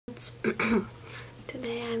friends.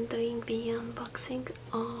 Today I'm doing the unboxing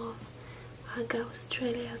of UGG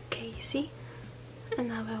Australia KESEY,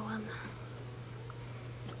 another one.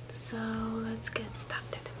 So let's get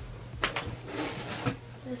started.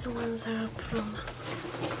 These ones are from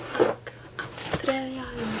UGG Australia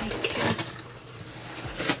and they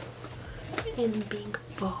came in big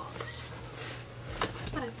balls.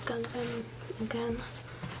 I've got them again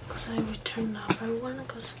because I returned another one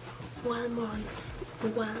because one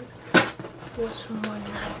was more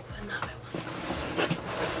narrow than another one.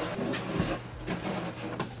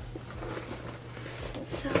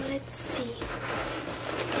 So let's see.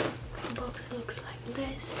 The box looks like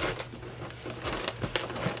this.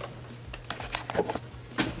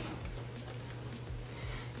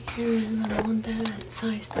 Here is the model and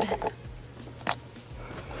size 10.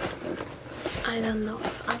 I don't know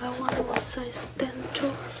if other one was size 10 too.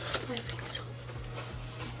 I think so.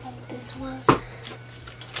 And these ones.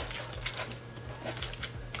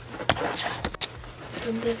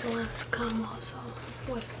 And these ones come also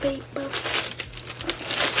with paper.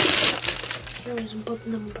 Here is book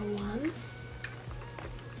number 1.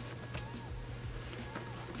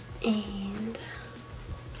 And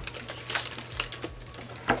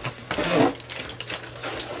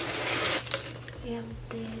we have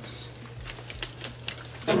this.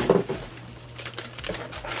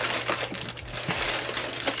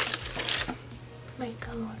 May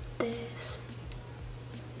come with this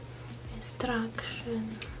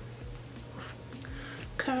instruction,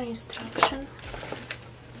 current instruction.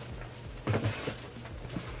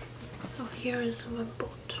 So here is the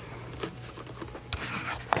boot.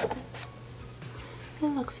 It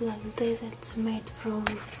looks like this. It's made from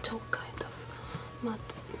two kind of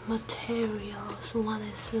materials. One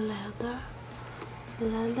is leather,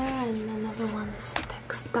 and another one is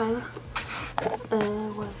textile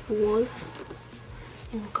with wool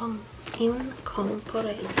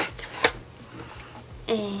incorporated,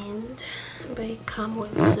 and they come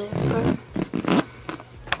with zipper,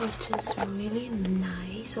 which is really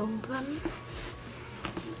nice of them.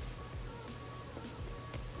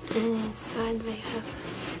 And inside they have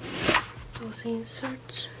those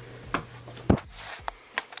inserts,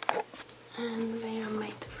 and they are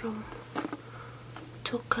made from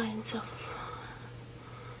two kinds of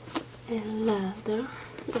leather.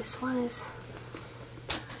 This one is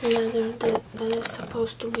leather that is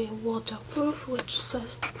supposed to be waterproof, which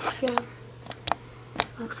says here.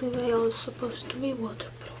 Actually, they are supposed to be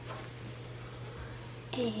waterproof,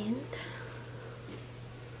 and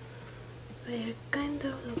they kind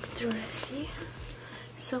of look dressy,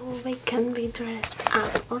 so they can be dressed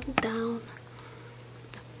up or down.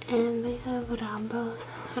 And they have rubber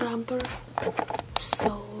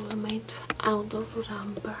sole made out of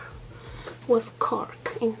rubber with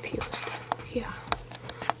cork infused. Here,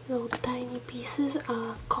 those tiny pieces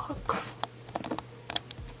are cork.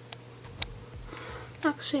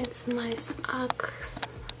 Actually, it's nice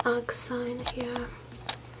UGG sign here,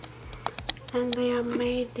 and they are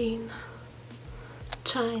made in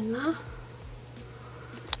China,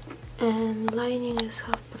 and lining is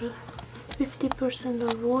 50%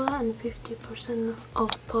 of wool and 50% of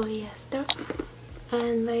polyester,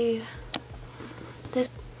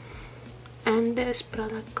 and this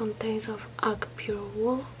product contains of UGG pure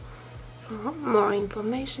wool. For more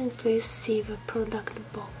information, please see the product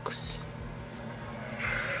box.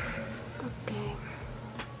 Okay,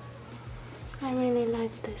 I really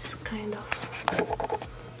like this kind of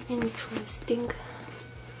interesting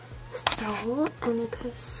sole, and it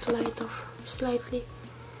has slightly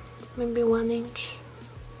maybe 1 inch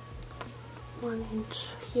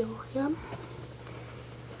heel here,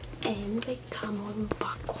 and they come with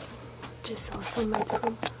buckle, which is also made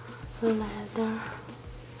from leather.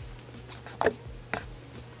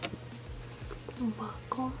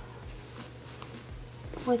 Buckle,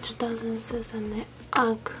 which doesn't say any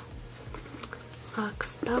UGG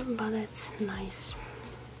stuff, but it's nice.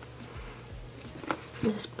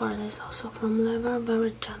 This part is also from leather,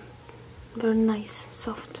 very nice,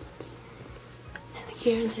 soft. And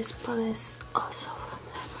here this part is also from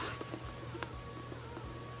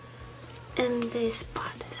leather, and this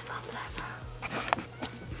part is from leather.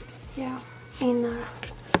 Here, inner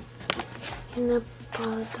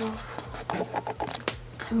part of,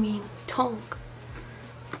 tongue,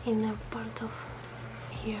 inner part of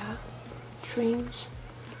here, trims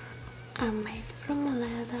are made from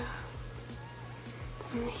leather.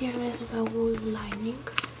 And here is the wool lining,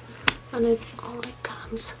 and it only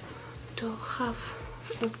comes to half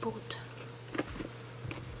a boot,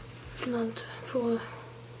 not full.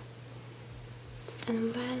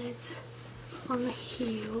 And then it's on the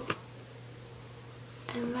heel,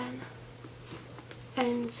 and then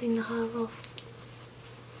ends in half of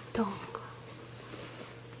tongue.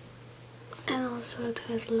 And also it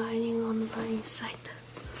has lining on the inside,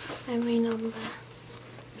 I mean on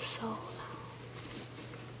the sole,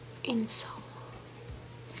 insole.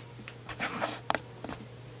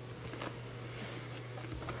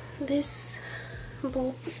 These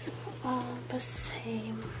boots are the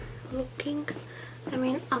same looking. I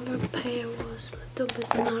mean, other pair was a little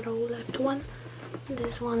bit narrow, left one.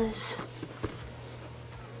 This one is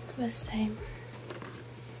the same.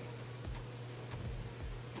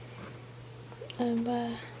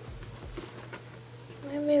 But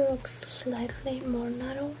maybe it looks slightly more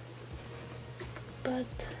narrow, but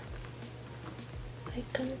I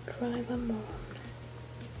can try them on.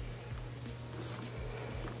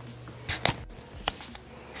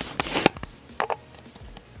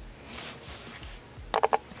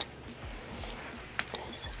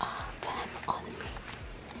 These are them on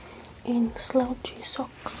me in slouchy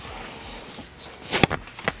socks.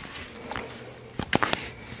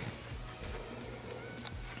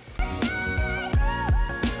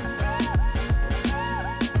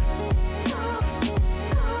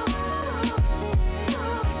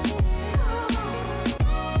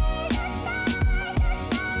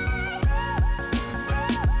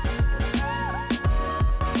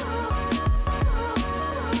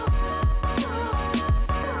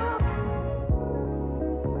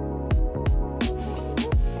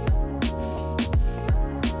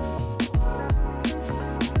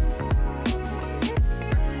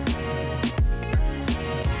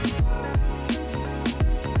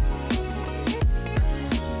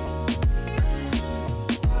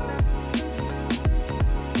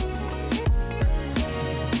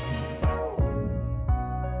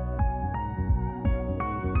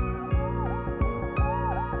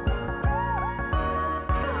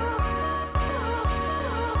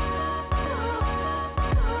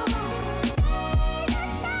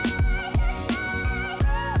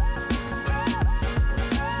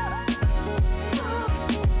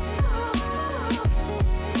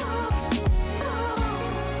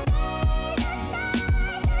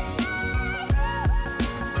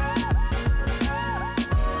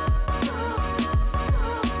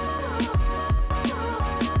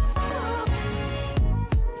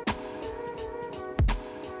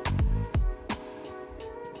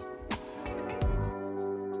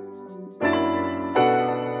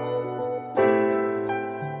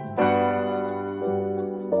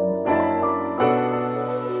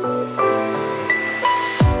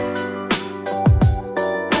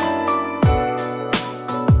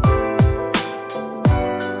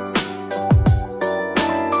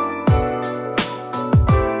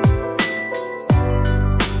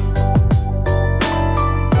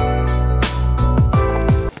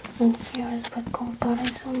 And here's the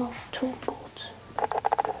comparison of two boots.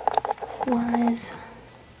 One is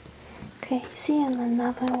Kesey and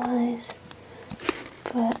another one is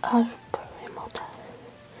the Ashbury model.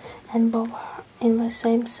 And both are in the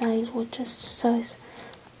same size, which is size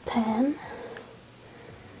 10.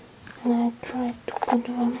 And I tried to put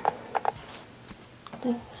them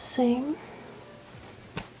the same.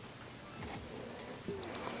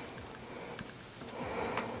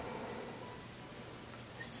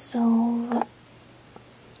 So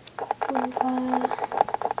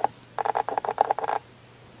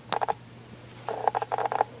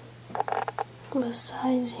the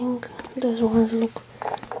sizing, those ones look,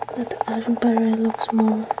 that Ashbury looks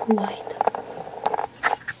more wide.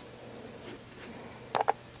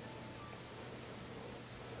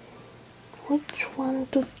 Which one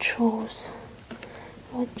to choose?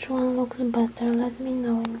 Which one looks better? Let me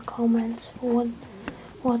know in comments.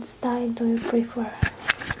 What style do you prefer?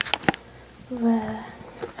 The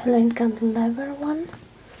elegant leather one,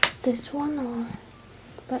 this one, or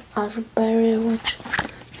the Ashbury, which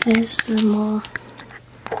is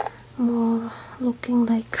more looking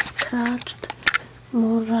like scratched,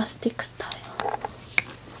 more rustic style.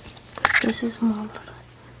 This is more,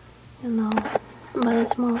 you know, but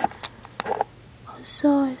it's more,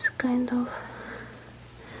 also it's kind of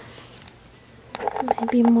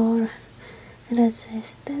maybe more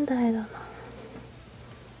resistant, I don't know.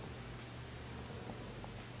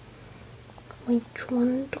 Which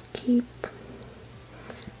one to keep?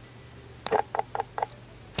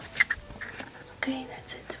 Okay,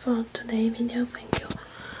 that's it for today's video. Thank you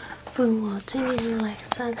for watching. If you like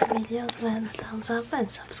such videos, let a thumbs up and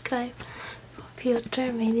subscribe for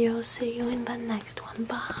future videos. See you in the next one.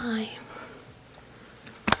 Bye.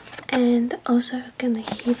 And also you can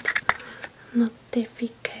hit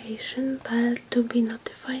notification bell to be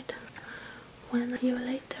notified when I see you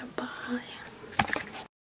later. Bye.